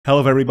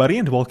Hello everybody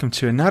and welcome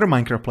to another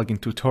Minecraft plugin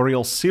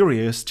tutorial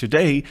series.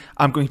 Today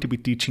I'm going to be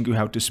teaching you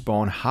how to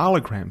spawn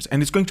holograms,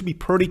 and it's going to be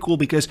pretty cool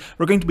because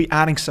we're going to be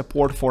adding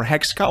support for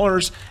hex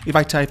colors. If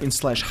I type in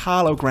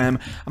 /hologram,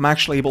 I'm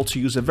actually able to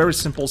use a very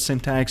simple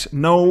syntax,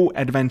 no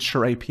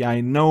adventure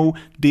API, no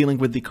dealing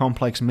with the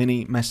complex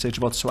mini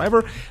message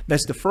whatsoever.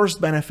 That's the first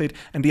benefit,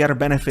 and the other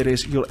benefit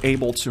is you're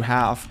able to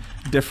have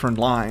different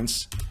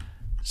lines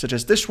such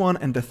as this one.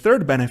 And the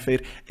third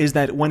benefit is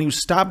that when you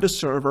stop the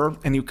server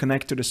and you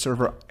connect to the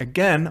server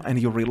again and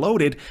you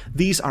reload it,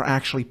 these are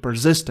actually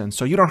persistent.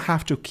 So you don't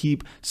have to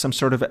keep some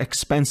sort of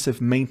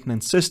expensive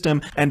maintenance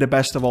system. And the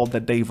best of all,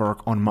 that they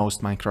work on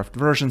most Minecraft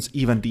versions,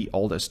 even the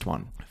oldest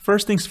one.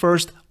 First things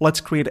first,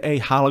 let's create a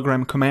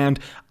hologram command.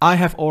 I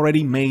have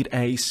already made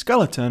a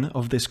skeleton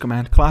of this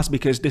command class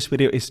because this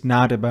video is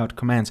not about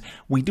commands.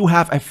 We do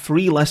have a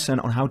free lesson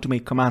on how to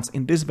make commands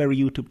in this very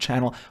YouTube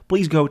channel.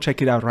 Please go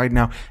check it out right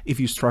now if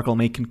you struggle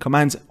making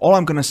commands. All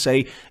I'm gonna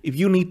say, if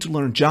you need to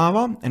learn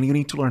Java and you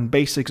need to learn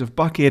basics of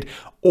bukkit,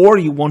 or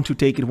you want to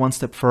take it one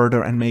step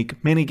further and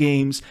make mini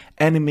games,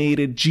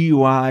 animated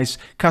GUIs,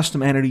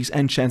 custom entities,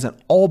 enchants, and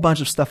all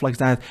bunch of stuff like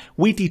that,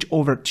 we teach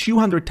over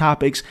 200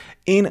 topics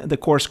in the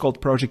course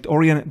called Project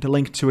Orion. The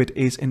link to it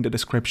is in the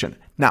description.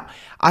 Now,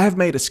 I have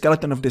made a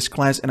skeleton of this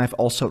class and I've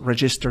also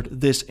registered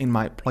this in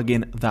my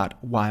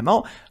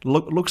plugin.yml.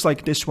 Looks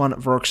like this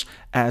one works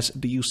as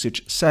the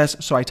usage says.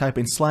 So I type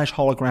in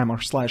 /hologram or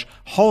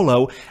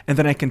 /holo, and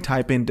then I can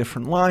type in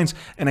different lines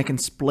and I can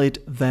split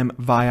them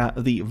via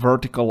the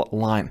vertical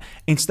line.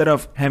 Instead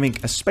of having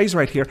a space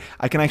right here,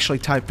 I can actually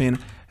type in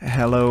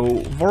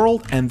hello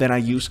world, and then I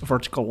use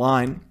vertical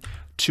line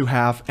to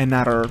have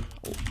another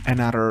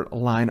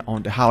line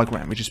on the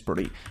hologram, which is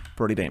pretty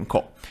damn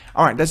cool.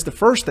 All right, that's the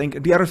first thing.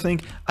 The other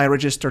thing, I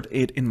registered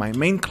it in my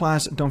main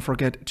class. Don't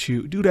forget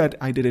to do that.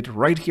 I did it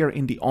right here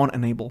in the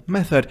onEnable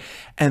method.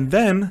 And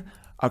then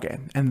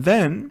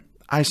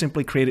I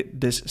simply created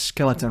this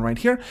skeleton right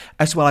here,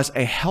 as well as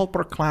a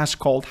helper class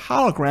called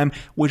hologram,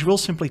 which will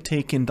simply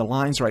take in the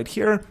lines right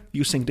here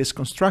using this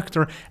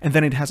constructor. And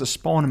then it has a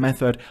spawn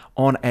method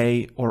on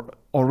a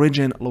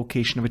origin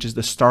location, which is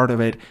the start of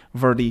it,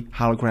 where the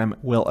hologram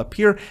will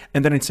appear.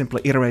 And then it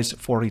simply iterates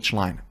for each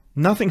line.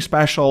 Nothing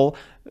special,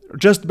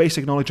 just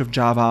basic knowledge of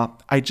Java.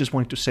 I just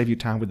wanted to save you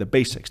time with the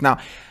basics. Now,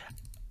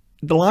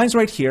 the lines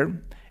right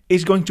here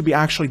is going to be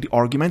actually the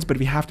arguments, but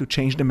we have to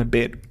change them a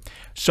bit.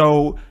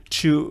 So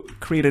to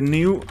create a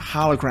new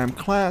hologram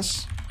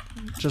class,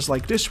 just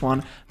like this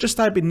one, just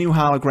type in new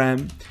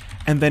hologram,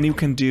 and then you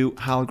can do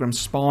hologram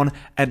spawn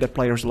at the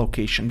player's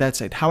location.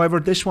 That's it. However,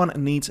 this one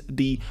needs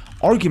the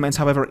arguments.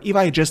 However, if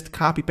I just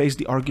copy paste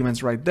the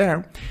arguments right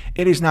there,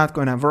 it is not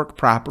going to work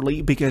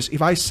properly, because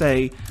if I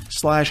say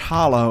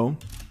 /holo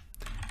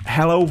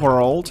hello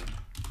world,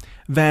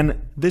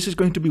 then this is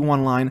going to be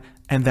one line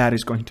and that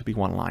is going to be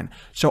one line.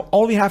 So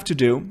all we have to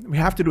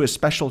do a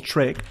special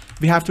trick.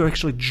 We have to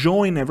actually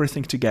join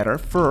everything together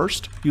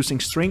first using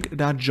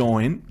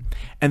string.join,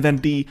 and then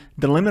the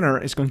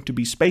delimiter is going to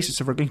be spaces.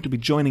 So we're going to be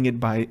joining it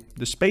by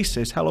the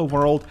spaces. Hello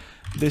world,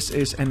 this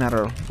is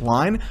another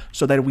line,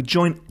 so that we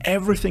join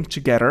everything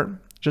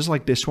together, just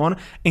like this one,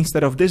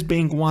 instead of this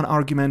being one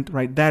argument,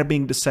 right? That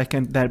being the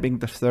second, that being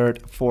the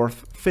third,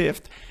 fourth,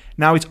 fifth.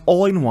 Now it's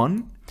all in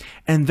one.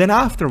 And then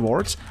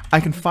afterwards, I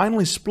can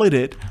finally split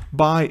it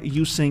by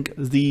using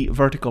the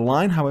vertical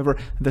line. However,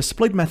 the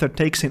split method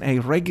takes in a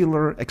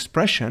regular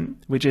expression,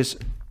 which is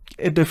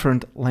a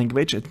different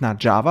language. It's not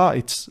Java.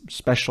 It's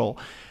special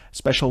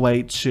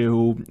way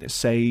to,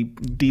 say,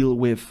 deal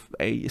with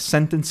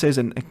sentences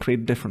and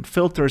create different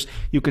filters.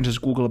 You can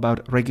just Google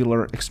about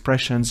regular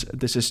expressions.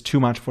 This is too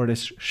much for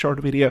this short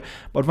video.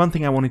 But one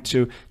thing I wanted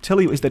to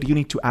tell you is that you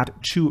need to add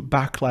 2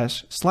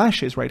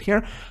 /slashes right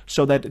here,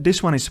 so that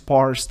this one is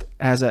parsed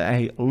as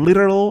a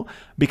literal,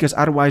 because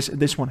otherwise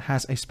this one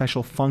has a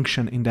special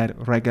function in that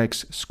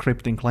regex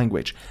scripting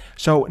language.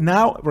 So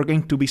now we're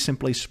going to be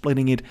simply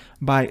splitting it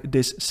by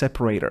this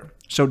separator.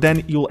 So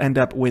then you'll end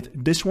up with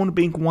this one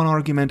being one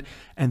argument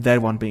and that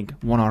one being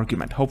one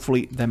argument.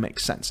 Hopefully that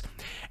makes sense.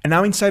 And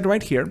now inside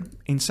right here,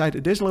 inside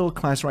this little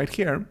class right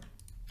here,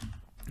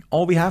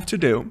 all we have to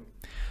do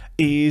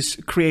is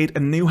create a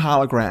new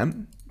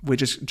hologram,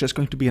 which is just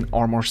going to be an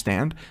armor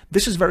stand.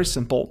 This is very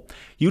simple.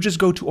 You just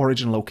go to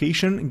origin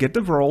location, get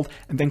the world,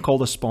 and then call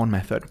the spawn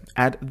method.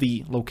 Add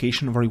the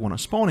location where you want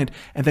to spawn it,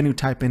 and then you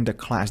type in the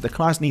class. The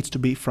class needs to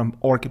be from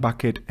org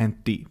bukkit and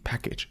the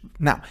package.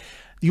 Now,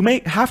 you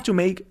may have to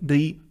make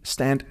the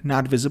stand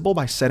not visible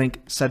by setting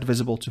set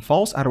visible to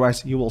false.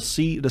 Otherwise, you will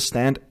see the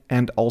stand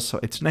and also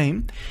its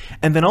name.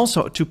 And then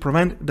also, to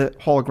prevent the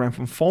hologram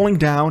from falling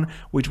down,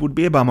 which would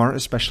be a bummer,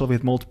 especially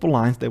with multiple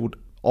lines, they would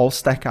all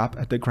stack up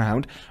at the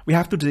ground, we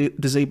have to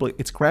disable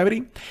its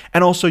gravity.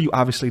 And also, you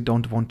obviously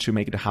don't want to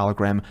make the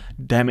hologram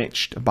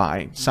damaged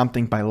by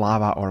something, by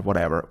lava or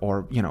whatever,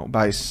 or, you know,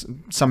 by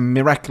some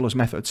miraculous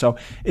method. So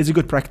it's a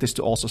good practice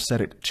to also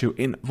set it to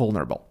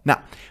invulnerable.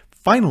 Now,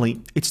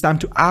 finally, it's time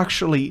to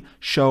actually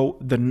show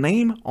the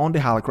name on the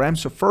hologram.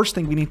 So first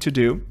thing we need to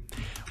do,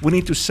 we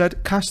need to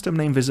set custom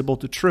name visible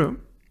to true.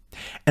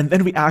 And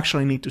then we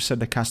actually need to set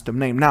the custom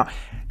name. Now,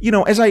 you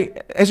know,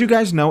 as you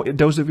guys know,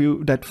 those of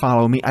you that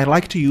follow me, I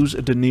like to use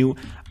the new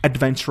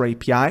Adventure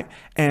API.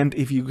 And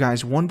if you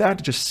guys want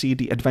that, just see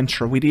the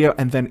Adventure video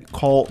and then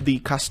call the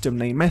custom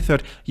name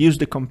method, use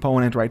the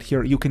component right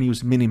here. You can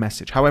use mini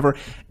message. However,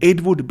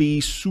 it would be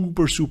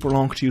super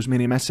long to use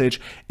mini message.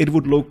 It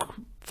would look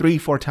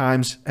 3-4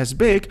 times as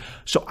big.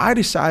 So I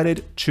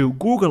decided to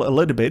Google a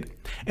little bit,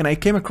 and I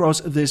came across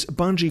this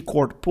bungee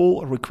cord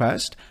pull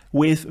request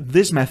with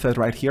this method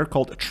right here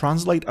called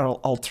translate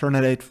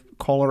alternative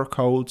color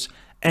codes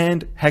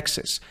and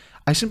hexes.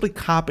 I simply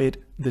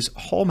copied this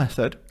whole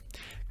method,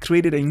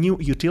 created a new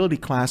utility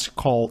class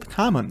called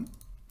common,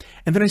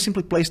 and then I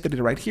simply placed it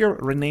right here,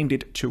 renamed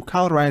it to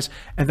colorize,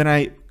 and then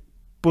I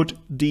put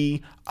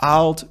the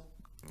alt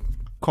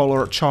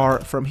color char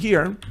from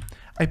here.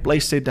 I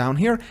placed it down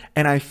here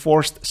and I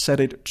forced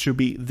set it to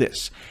be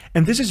this.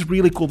 And this is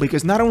really cool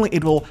because not only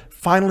it will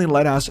finally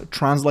let us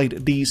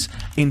translate these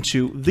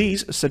into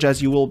these, such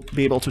as you will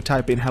be able to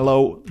type in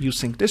hello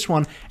using this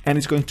one and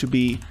it's going to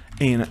be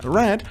in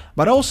red,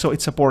 but also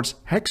it supports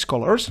hex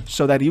colors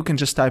so that you can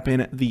just type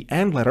in the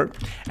end letter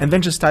and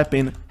then just type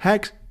in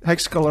hex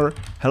color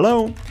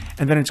hello,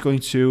 and then it's going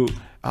to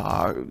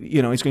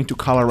it's going to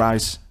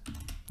colorize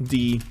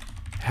the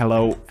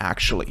hello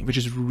actually, which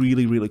is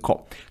really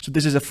cool. So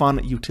this is a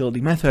fun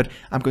utility method.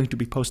 I'm going to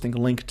be posting a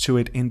link to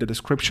it in the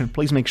description.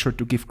 Please make sure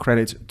to give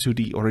credit to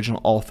the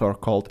original author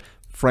called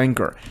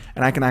Franker,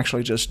 and I can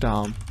actually just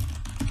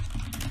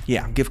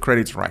give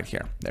credits right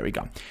here. There we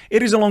go.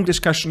 It is a long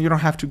discussion. You don't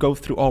have to go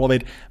through all of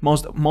it.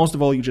 Most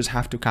of all, you just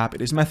have to copy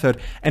this method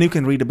and you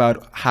can read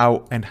about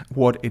how and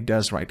what it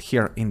does right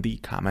here in the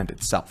comment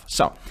itself.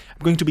 So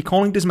I'm going to be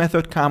calling this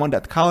method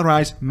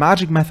common.colorize,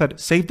 magic method,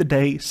 save the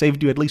day,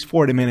 saved you at least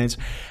 40 minutes,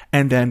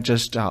 and then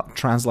just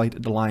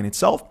translate the line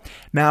itself.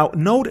 Now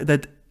note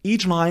that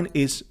each line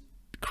is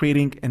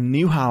creating a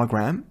new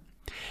hologram,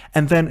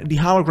 and then the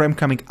hologram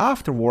coming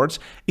afterwards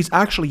is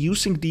actually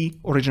using the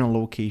original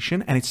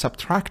location and it's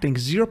subtracting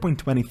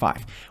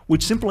 0.25,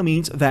 which simply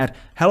means that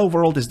hello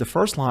world is the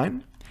first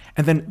line,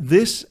 and then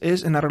this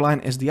is another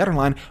line is the other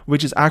line,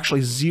 which is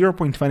actually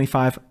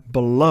 0.25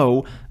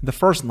 below the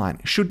first line.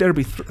 Should there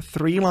be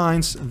 3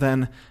 lines,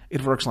 then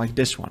it works like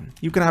this one.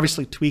 You can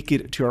obviously tweak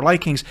it to your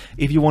likings.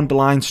 If you want the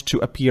lines to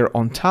appear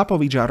on top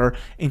of each other,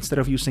 instead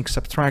of using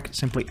subtract,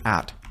 simply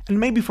add. And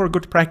maybe for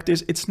good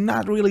practice, it's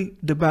not really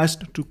the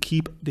best to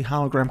keep the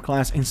hologram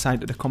class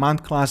inside the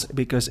command class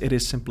because it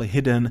is simply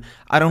hidden.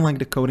 I don't like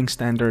the coding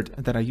standard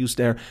that I use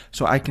there,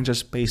 so I can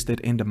just paste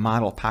it in the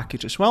model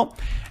package as well.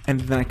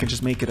 And then I can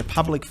just make it a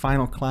public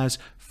final class,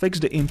 fix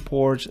the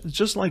import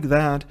just like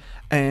that,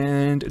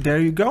 and there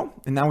you go.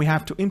 And now we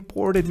have to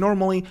import it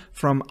normally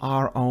from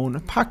our own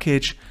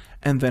package,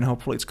 and then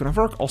hopefully it's gonna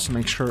work. Also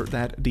make sure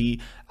that the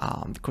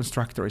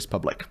constructor is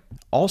public.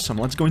 Awesome,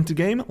 let's go into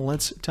game.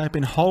 Let's type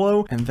in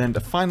holo, and then the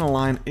final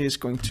line is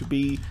going to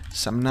be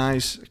some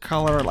nice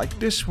color like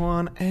this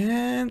one,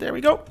 and there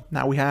we go.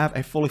 Now we have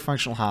a fully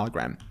functional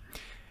hologram.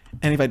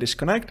 And if I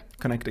disconnect,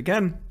 connect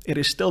again, it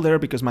is still there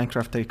because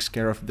Minecraft takes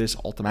care of this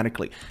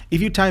automatically.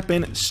 If you type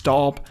in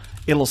stop,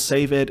 it'll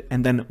save it,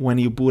 and then when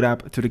you boot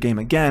up to the game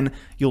again,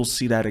 you'll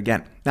see that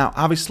again. Now,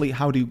 obviously,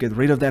 how do you get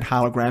rid of that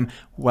hologram?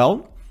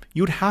 Well,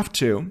 you'd have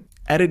to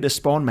edit the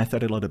spawn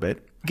method a little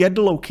bit, get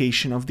the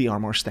location of the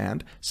armor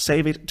stand,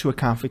 save it to a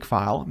config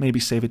file, maybe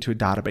save it to a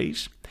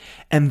database,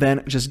 and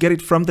then just get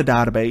it from the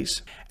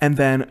database and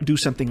then do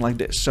something like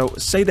this. So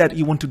say that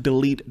you want to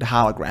delete the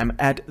hologram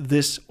at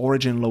this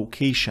origin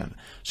location.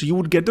 So you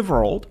would get the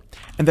world,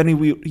 and then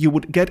you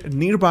would get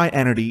nearby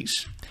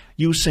entities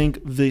using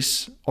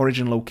this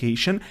origin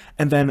location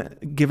and then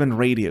given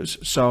radius.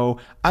 So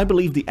I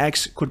believe the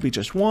X could be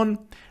just 1,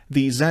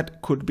 the Z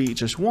could be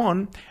just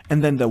 1,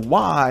 and then the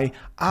Y,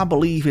 I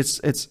believe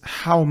it's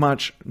how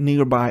much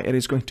nearby it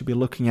is going to be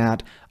looking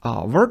at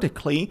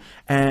vertically,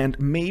 and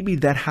maybe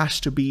that has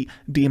to be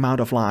the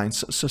amount of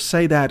lines. So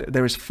say that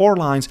there is 4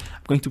 lines,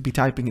 I'm going to be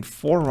typing in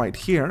 4 right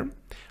here.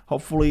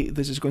 Hopefully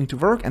this is going to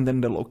work, and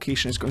then the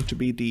location is going to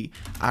be the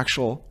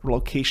actual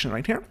location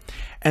right here.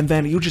 And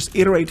then you just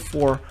iterate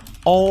for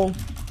all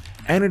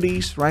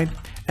entities, right?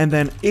 And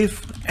then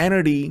if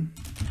entity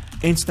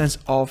instance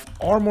of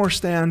armor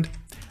stand,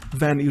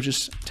 then you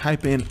just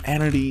type in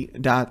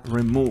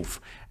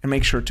entity.remove and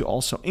make sure to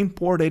also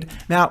import it.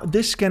 Now,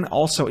 this can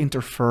also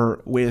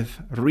interfere with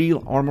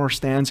real armor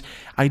stands.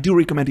 I do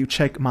recommend you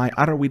check my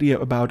other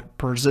video about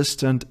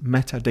persistent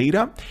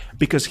metadata,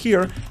 because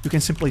here you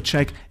can simply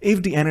check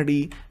if the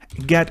entity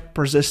get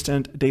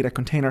persistent data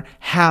container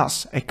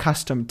has a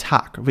custom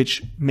tag,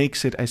 which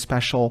makes it a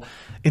special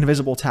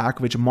invisible tag,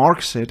 which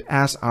marks it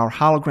as our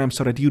hologram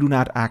so that you do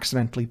not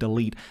accidentally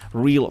delete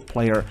real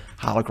player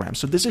holograms.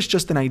 So this is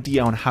just an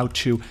idea on how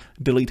to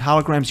delete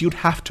holograms. You'd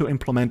have to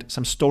implement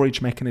some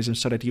storage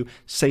mechanisms so that you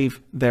save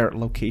their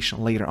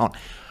location later on.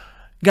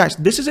 Guys,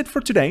 this is it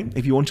for today.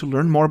 If you want to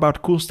learn more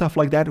about cool stuff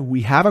like that,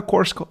 we have a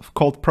course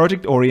called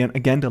Project Orient.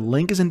 Again, the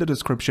link is in the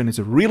description. It's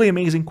a really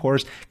amazing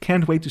course.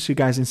 Can't wait to see you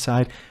guys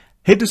inside.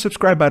 Hit the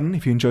subscribe button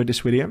if you enjoyed this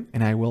video,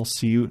 and I will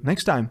see you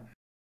next time.